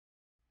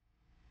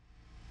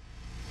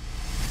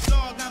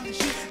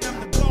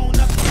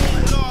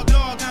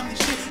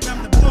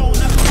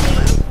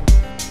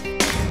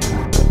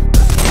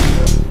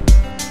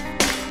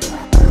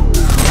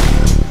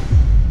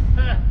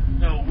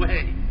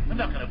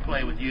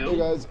Hey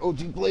guys,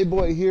 OT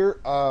Playboy here.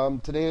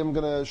 Today I'm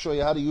going to show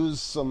you how to use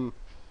some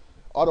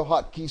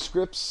Autohotkey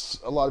scripts.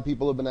 A lot of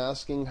people have been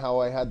asking how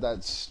I had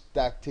that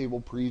stack table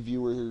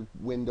previewer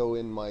window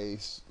in my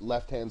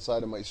left hand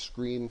side of my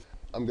screen.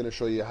 I'm going to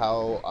show you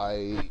how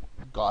I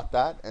got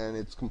that, and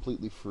it's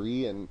completely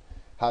free, and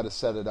how to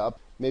set it up.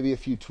 Maybe a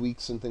few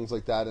tweaks and things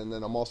like that, and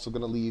then I'm also going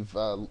to leave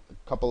a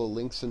couple of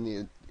links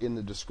in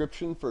the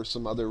description for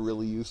some other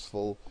really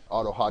useful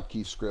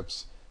Autohotkey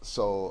scripts.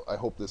 So I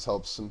hope this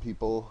helps some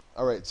people.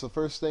 Alright, so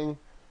first thing,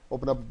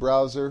 open up a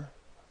browser,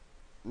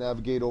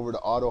 navigate over to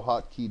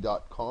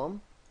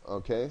autohotkey.com.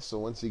 Okay, so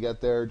once you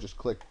get there, just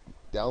click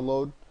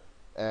download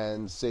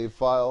and save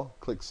file.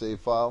 Click save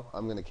file.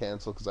 I'm going to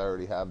cancel because I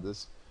already have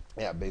this.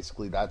 Yeah,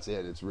 basically that's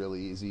it. It's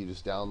really easy. You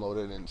just download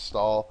it and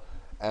install,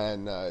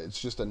 and it's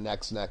just a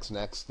next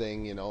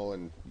thing, you know,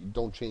 and you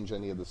don't change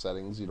any of the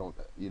settings. You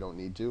don't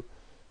need to.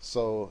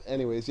 So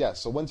anyways, yeah,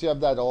 so once you have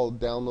that all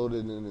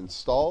downloaded and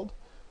installed,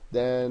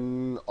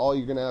 then all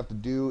you're going to have to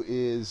do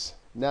is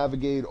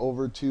navigate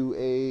over to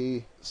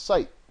a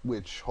site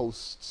which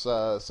hosts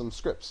some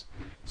scripts.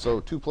 So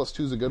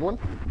 2+2 is a good one.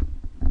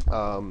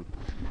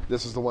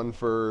 This is the one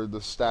for the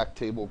stack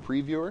table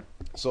previewer.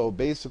 So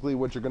basically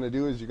what you're going to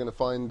do is you're going to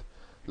find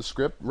the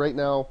script. Right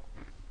now,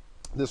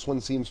 this one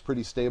seems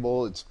pretty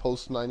stable. It's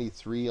post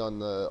 93 on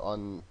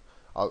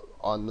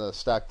the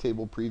stack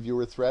table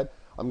previewer thread.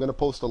 I'm going to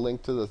post a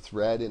link to the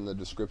thread in the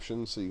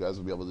description so you guys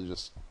will be able to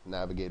just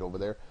navigate over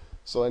there.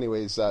 So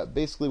anyways,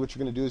 basically what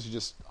you're going to do is you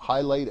just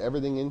highlight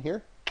everything in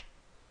here.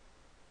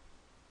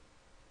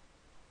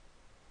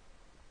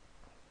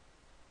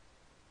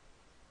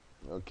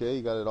 Okay,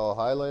 you got it all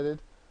highlighted.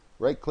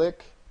 Right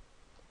click,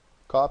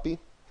 copy,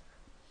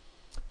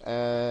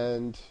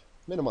 and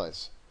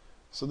minimize.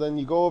 So then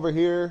you go over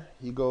here,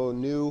 you go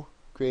new,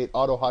 create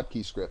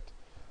Autohotkey script.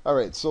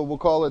 Alright, so we'll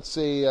call it,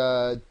 say,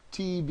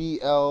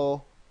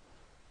 TBL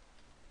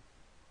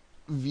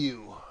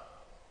view.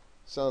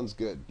 Sounds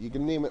good. You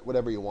can name it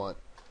whatever you want.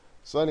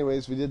 So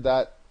anyways, we did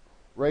that.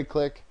 Right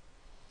click,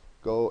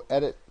 go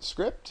edit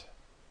script.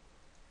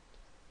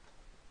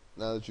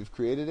 Now that you've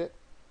created it.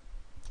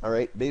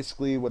 Alright,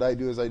 basically what I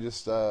do is I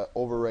just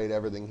overwrite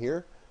everything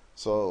here.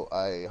 So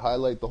I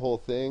highlight the whole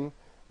thing,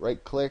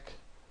 right click,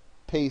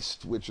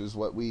 paste, which is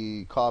what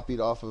we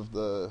copied off of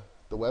the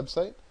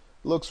website. It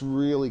looks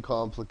really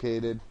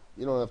complicated.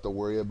 You don't have to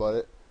worry about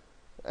it.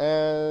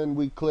 And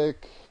we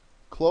click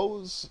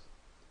close,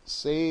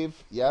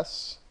 save,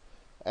 yes,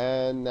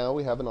 and now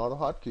we have an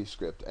Autohotkey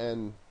script.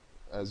 And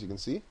as you can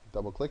see,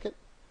 double click it,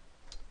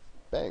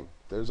 bang,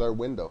 there's our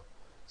window.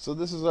 So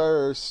this is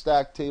our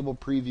stack table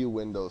preview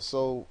window.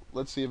 So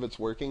let's see if it's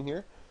working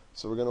here.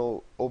 So we're going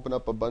to open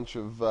up a bunch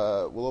of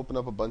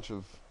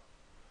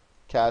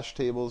cache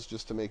tables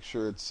just to make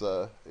sure it's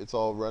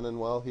all running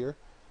well here.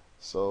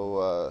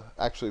 So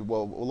actually,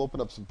 well, we'll open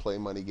up some play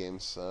money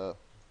games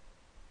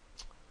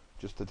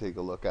just to take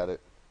a look at it.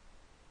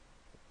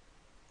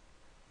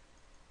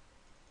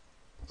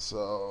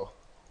 So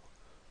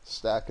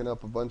stacking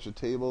up a bunch of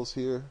tables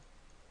here,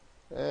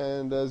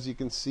 and as you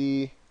can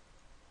see,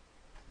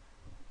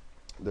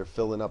 they're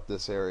filling up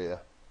this area.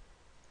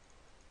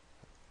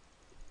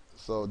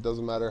 So it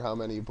doesn't matter how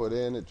many you put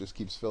in, it just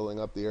keeps filling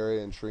up the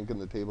area and shrinking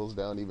the tables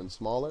down even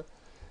smaller.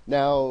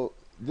 Now,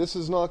 this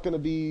is not going to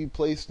be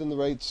placed in the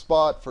right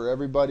spot for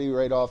everybody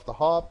right off the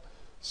hop,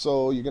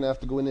 so you're going to have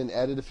to go in and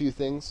edit a few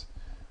things.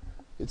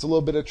 It's a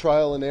little bit of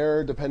trial and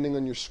error depending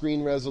on your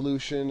screen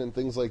resolution and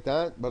things like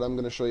that, but I'm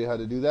going to show you how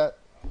to do that.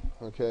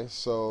 Okay,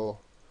 so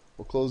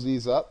we'll close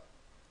these up.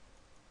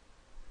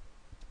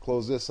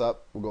 Close this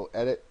up. We'll go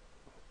edit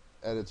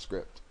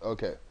script.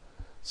 Okay,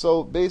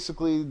 so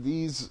basically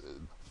these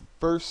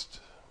first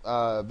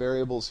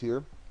variables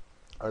here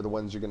are the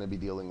ones you're going to be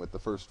dealing with, the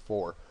first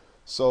four.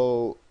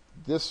 So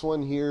this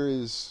one here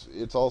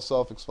it's all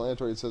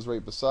self-explanatory. It says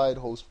right beside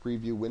host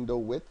preview window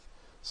width.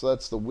 So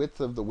that's the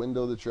width of the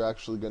window that you're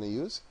actually going to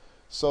use.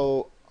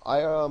 So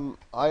I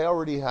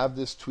already have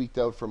this tweaked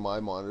out for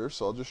my monitor,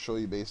 so I'll just show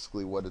you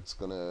basically what's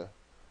gonna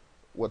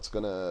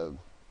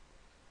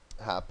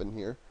happen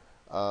here.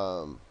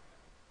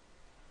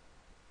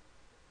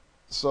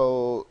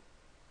 So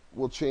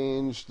we'll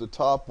change the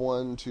top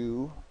one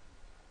to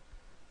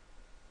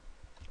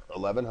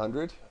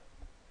 1100,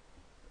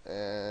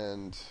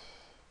 and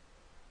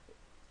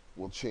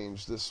we'll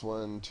change this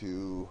one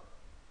to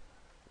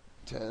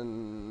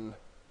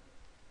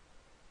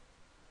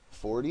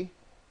 1040,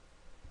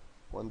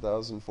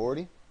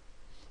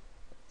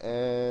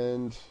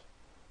 and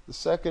the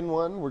second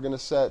one we're going to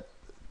set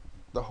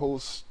the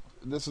host.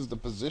 This is the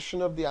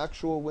position of the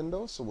actual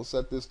window, so we'll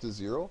set this to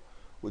 0,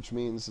 which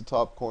means the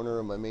top corner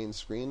of my main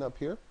screen up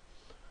here.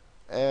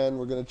 And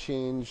we're going to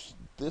change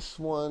this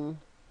one.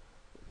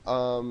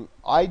 I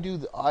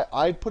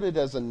put it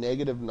as a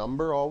negative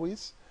number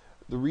always.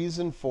 The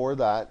reason for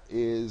that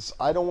is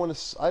I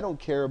don't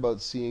care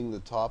about seeing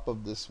the top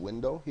of this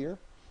window here,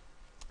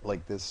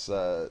 like this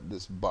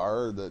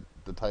bar, the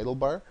title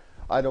bar.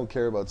 I don't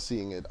care about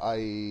seeing it.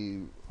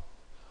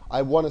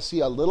 I want to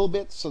see a little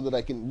bit so that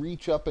I can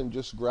reach up and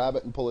just grab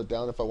it and pull it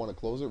down if I want to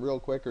close it real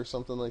quick or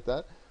something like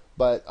that.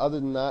 But other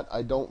than that,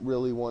 I don't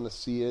really want to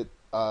see it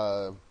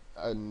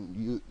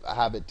and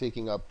have it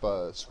taking up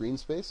screen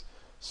space.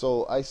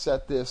 So I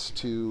set this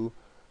to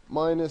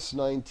minus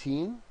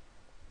 19.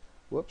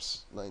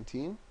 Whoops,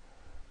 19.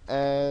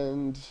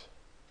 And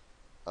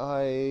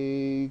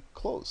I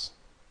close.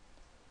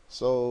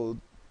 So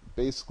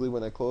basically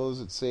when I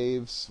close, it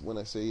saves when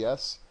I say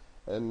yes.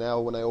 And now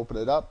when I open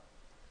it up,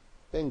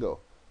 bingo.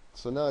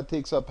 So now it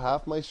takes up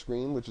half my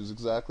screen, which is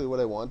exactly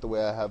what I want, the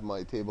way I have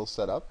my table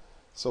set up.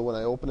 So when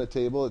I open a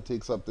table, it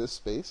takes up this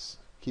space,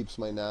 keeps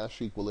my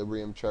Nash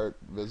equilibrium chart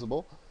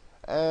visible,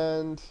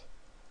 and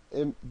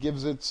it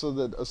gives it so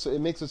that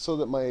it makes it so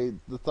that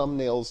the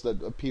thumbnails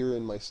that appear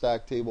in my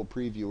stack table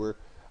previewer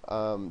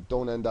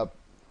don't end up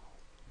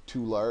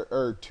too large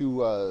or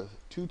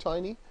too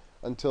tiny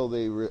until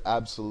they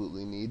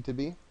absolutely need to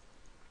be.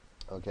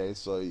 Okay,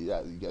 so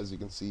yeah, as you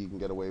can see, you can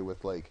get away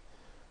with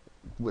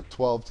with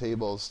 12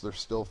 tables, they're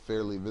still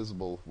fairly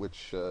visible,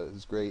 which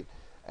is great.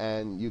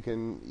 And you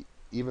can,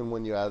 even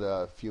when you add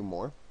a few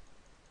more,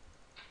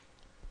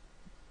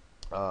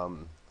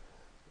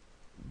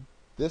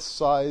 this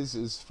size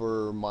is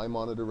for my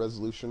monitor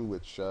resolution,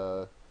 which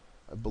I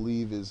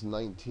believe is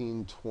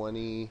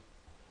 1920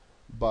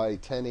 by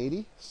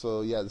 1080.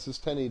 So yeah, this is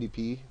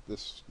 1080p,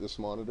 this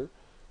monitor.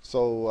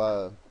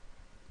 So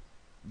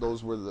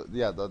those were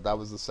that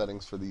was the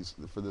settings for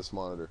this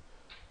monitor.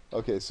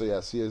 Okay, so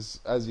yeah, see,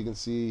 as you can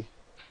see,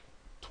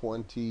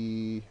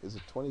 20, is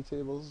it 20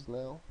 tables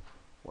now?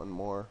 One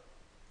more.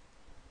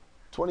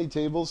 20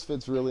 tables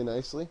fits really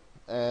nicely,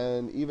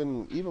 and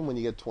even when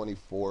you get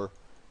 24,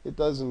 it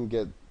doesn't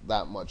get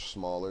that much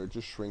smaller. It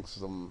just shrinks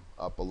them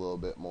up a little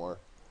bit more.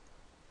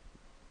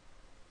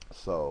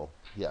 So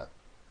yeah,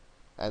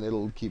 and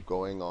it'll keep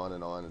going on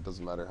and on. It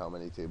doesn't matter how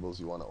many tables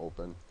you want to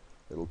open.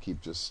 It'll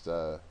keep just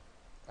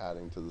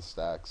adding to the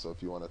stack. So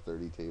if you want a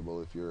 30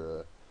 table, if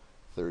you're a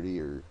 30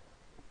 or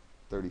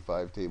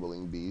 35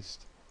 tabling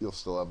beast, you'll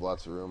still have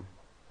lots of room.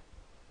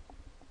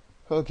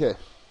 Okay,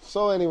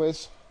 so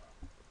anyways,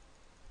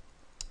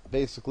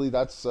 basically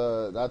that's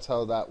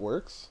how that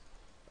works.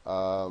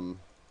 A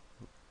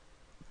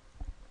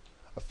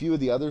few of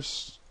the other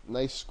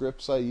nice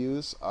scripts I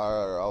use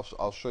are,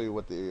 I'll show you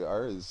what they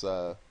are. Is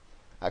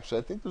actually,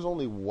 I think there's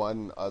only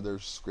one other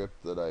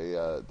script that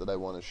I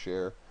want to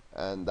share,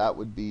 and that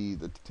would be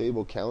the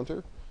table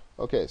counter.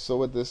 Okay, so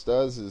what this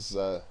does is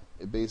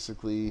it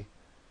basically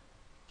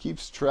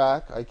keeps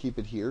track. I keep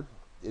it here.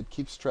 It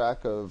keeps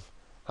track of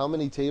how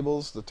many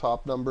tables the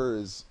top number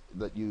is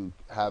that you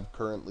have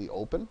currently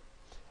open,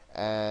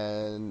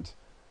 and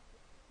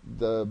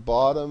the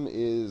bottom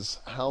is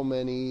how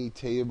many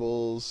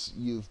tables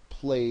you've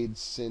played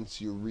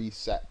since you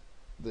reset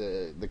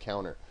the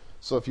counter.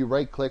 So if you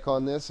right click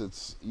on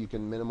this, you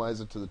can minimize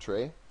it to the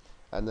tray,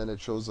 and then it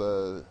shows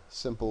a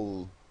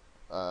simple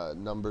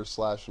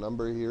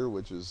number/number here,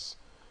 which is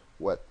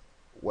what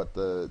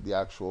the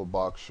actual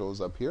box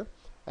shows up here.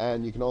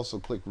 And you can also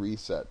click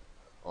reset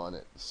on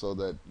it so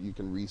that you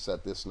can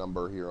reset this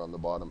number here on the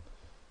bottom.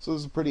 So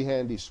this is a pretty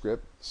handy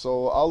script.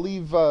 So I'll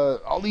leave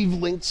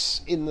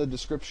links in the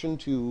description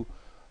to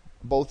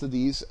both of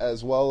these,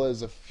 as well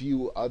as a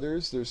few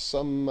others. There's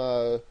some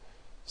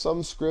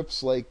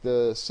scripts like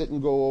the sit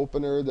and go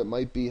opener that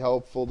might be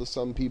helpful to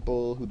some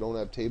people who don't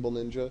have Table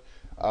Ninja.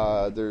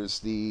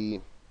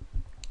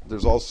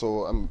 There's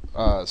also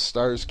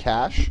Stars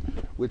Cache,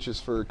 which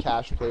is for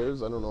cache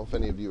players. I don't know if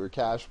any of you are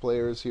cache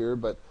players here,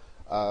 but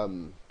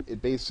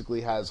it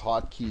basically has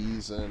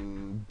hotkeys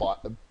and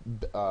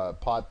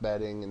pot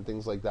betting and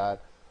things like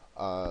that.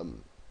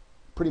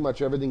 Pretty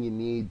much everything you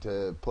need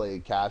to play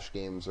cache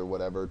games or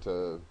whatever,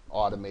 to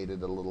automate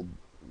it a little,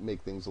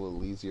 make things a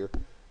little easier.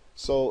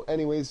 So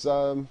anyways,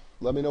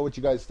 let me know what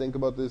you guys think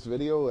about this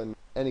video, and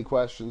any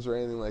questions or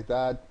anything like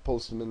that,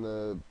 post them in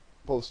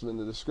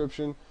the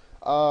description.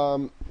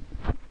 I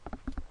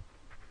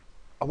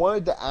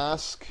wanted to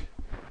ask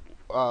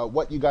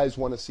what you guys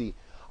want to see.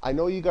 I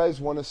know you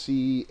guys want to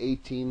see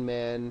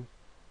 18-man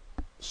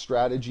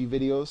strategy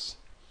videos,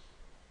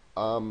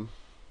 and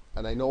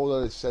I know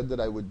that I said that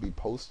I would be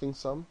posting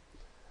some,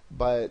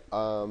 but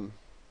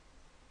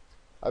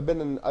I've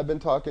been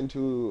talking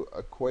to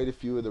quite a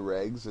few of the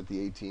regs at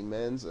the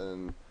 18-mans,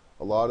 and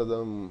a lot of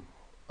them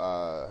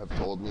have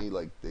told me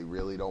like they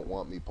really don't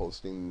want me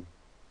posting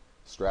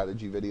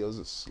strategy videos.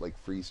 It's like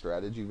free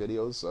strategy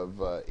videos of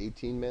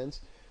 18-mans,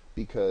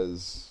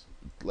 because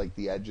like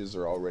the edges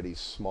are already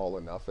small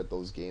enough at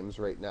those games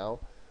right now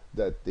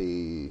that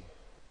they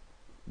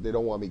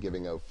don't want me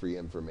giving out free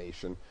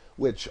information,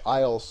 which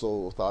I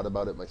also thought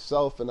about it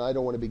myself, and I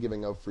don't want to be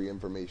giving out free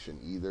information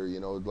either. You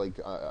know, like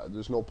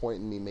there's no point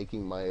in me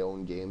making my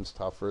own games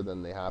tougher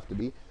than they have to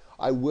be.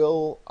 I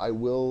will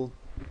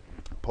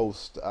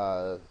post,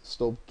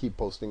 still keep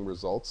posting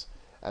results,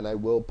 and I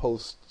will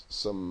post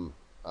some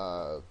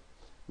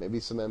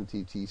maybe some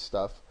MTT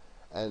stuff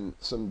and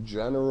some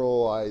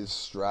generalized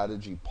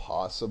strategy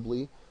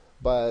possibly,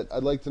 But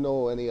I'd like to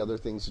know any other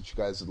things that you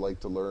guys would like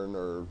to learn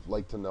or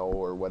like to know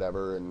or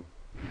whatever, and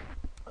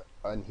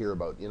hear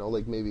about. You know,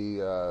 like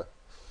maybe I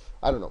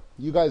don't know.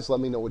 You guys let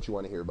me know what you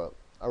want to hear about.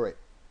 All right.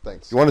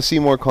 Thanks. If you want to see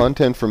more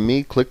content from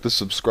me, click the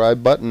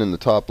subscribe button in the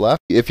top left.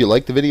 If you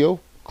like the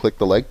video, click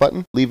the like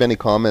button. Leave any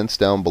comments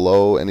down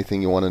below,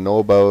 anything you want to know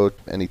about,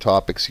 any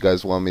topics you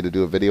guys want me to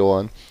do a video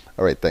on.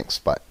 All right, thanks.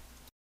 Bye.